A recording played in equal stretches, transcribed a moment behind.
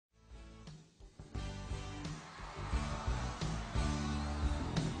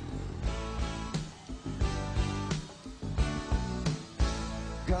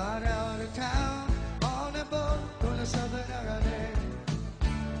the southern Aranet,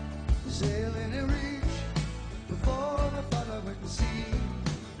 sailing a reach before the following sea.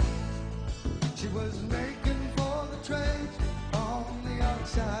 She was making for the trade on the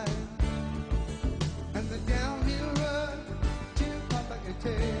outside, and the downhill road to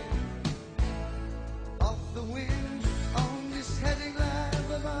Papagate. Off the wind on this heading line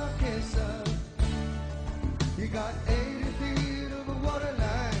of Marquesa, you got 80 feet of a water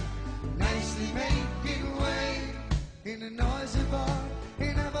line, nicely making way in a noisy bar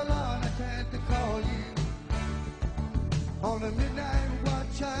in Avalon. I tried to call you on a midnight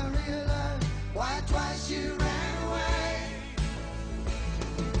watch. I realized why twice you ran away.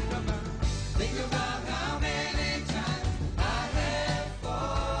 Think about how many times I have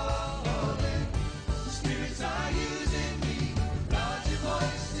fallen. Spirits are using me, Lord, your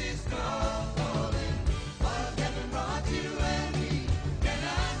voice is calling. What heaven brought you and me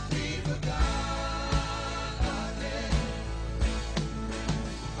cannot be forgotten.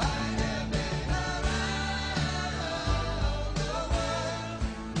 I have been around the world,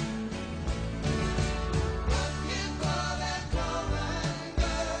 looking for that woman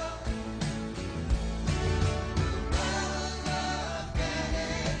girl who knows love can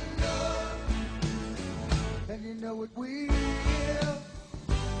endure. And you know it will.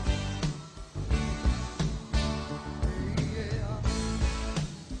 Yeah.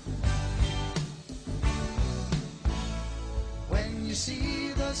 When you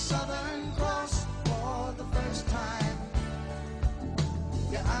see the Southern Cross for the first time,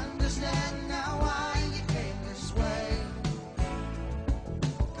 you understand now why you came this way.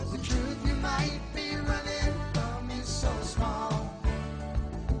 'Cause the truth you might be running from is so small,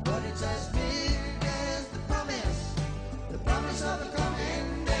 but it's as big as the promise of a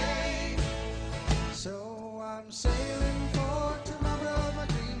coming day. So I'm sailing for tomorrow, my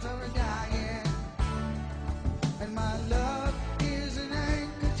dreams are dying, and my love is an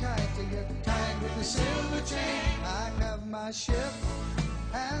anchor tied to you, tied with a silver chain. I have my ship,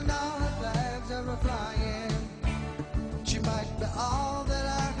 and all her flags are flying. She might be all that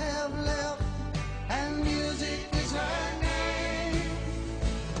I have left, and music is her name.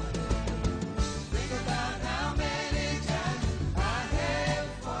 Think about how many times I have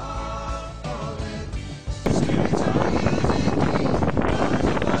fallen. Spirits are using me, Lord,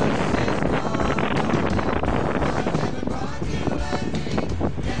 your voice is calling. What heaven brought you and me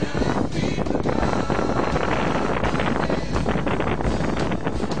cannot be forgotten.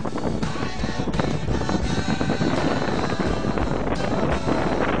 I have been around the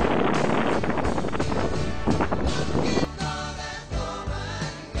world, looking for that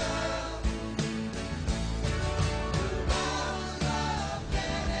woman girl who knows love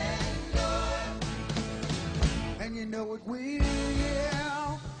can endure. And you know it will,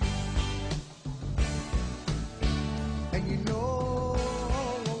 yeah. And you know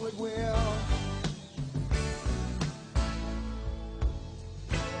it will.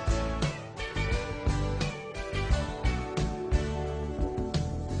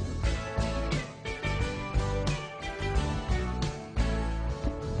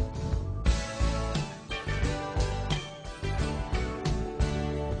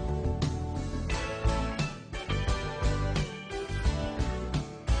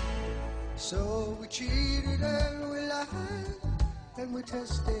 So we cheated and we lied and we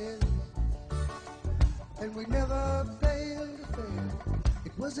tested, and we never failed to fail.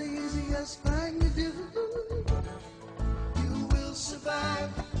 It was the easiest thing to do. You will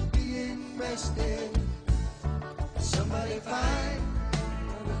survive being bested. Somebody fine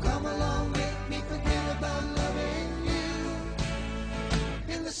will come along, make me forget about loving you.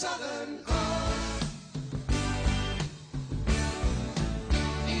 In the Southern Cross,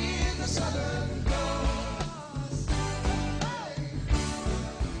 in the Southern Cross. Hey.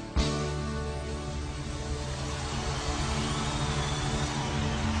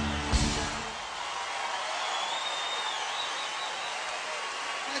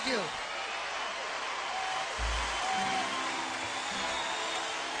 Thank you.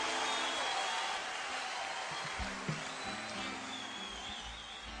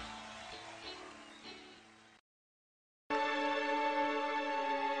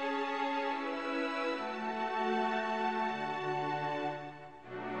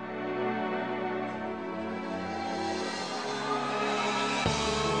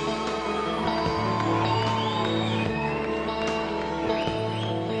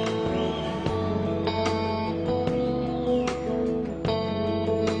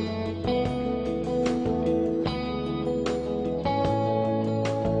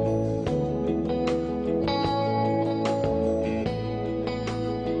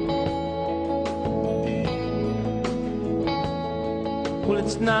 Well,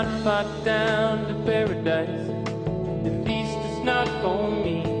 it's not far down to paradise, at least it's not for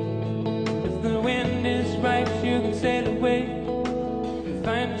me. If the wind is right, you can sail away and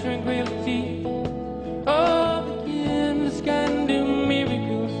find tranquility. Oh, the endless can do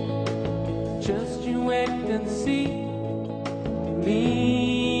miracles. Just you wait and see.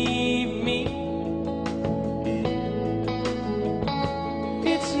 Believe me.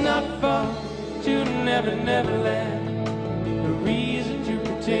 It's not far to Never, Never Land. No reason to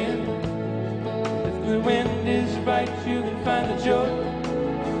pretend. If the wind is right, you can find the joy,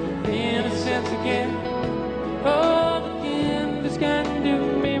 the innocence again. Oh, the endless can do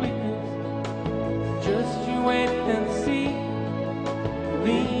miracles. Just you wait and see.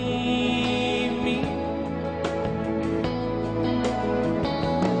 Believe me.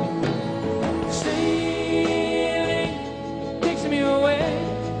 Sailing takes me away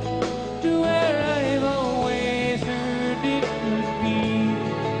to where I've always heard it would be.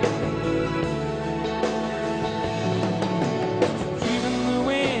 Even the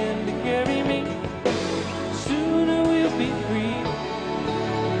wind to carry me, sooner we'll be free.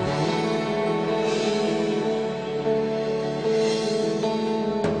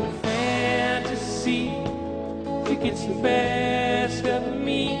 Fantasy, it gets the best of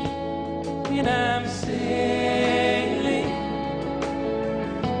me, and I'm sailing.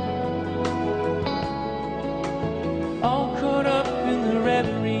 All caught up in the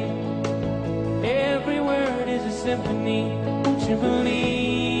reverie. Every word is a symphony. Won't you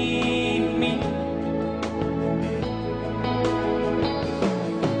believe me?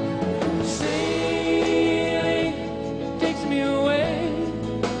 Sailing takes me away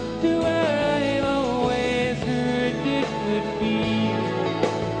to where I've always heard it would be.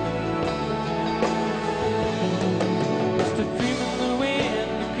 Just a dream of the wind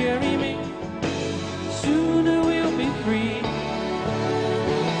to carry me. Sooner we'll be free.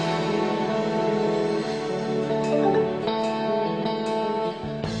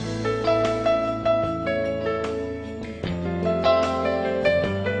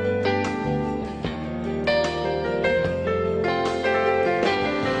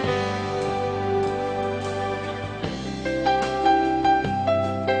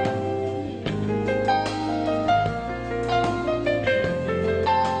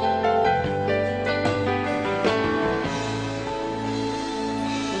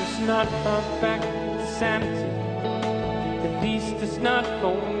 It's not far back to sanity, at least it's not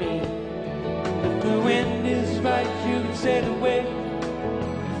for me. If the wind is right, you can sail away,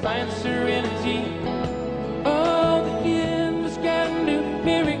 find serenity. Oh, the endless can do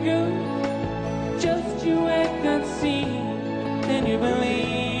miracles. Just you wait and see, then you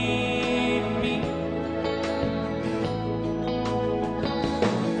believe me.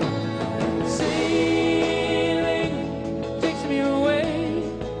 Sailing takes me away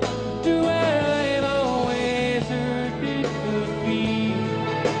to where I've always heard it could be.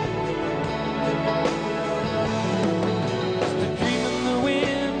 Just a dream in the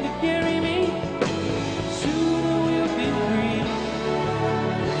wind to carry me. Sooner we'll be free.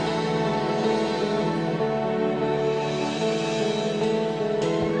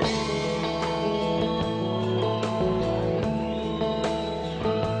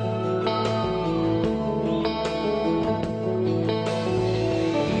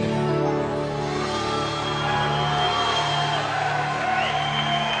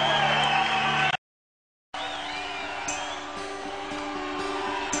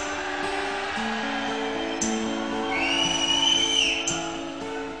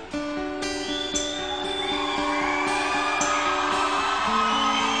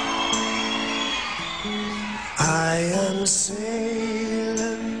 I am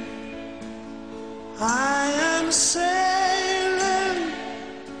sailing, I am sailing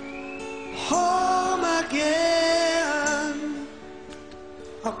home again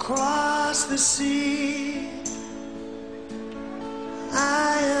across the sea.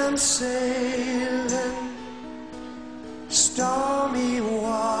 I am sailing stormy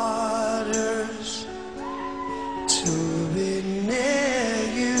waters to be near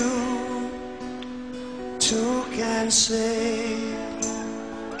you. Two can say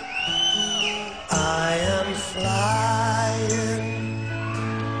I am flying,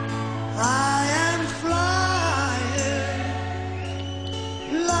 I am flying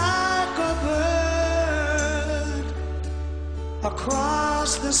like a bird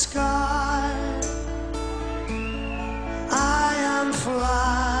across the sky. I am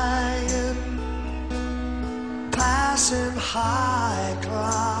flying, passing high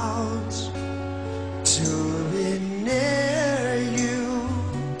clouds to be near you.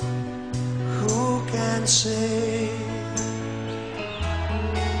 Who can say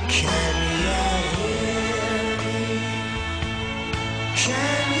Can you hear me?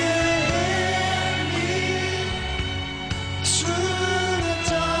 Can you hear me? Through the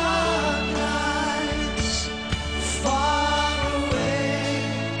dark nights, far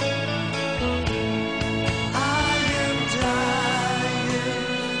away, I am dying,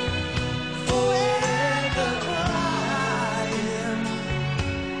 forever crying,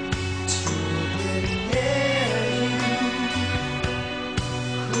 to be near you.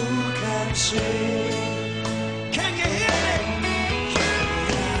 Who can say?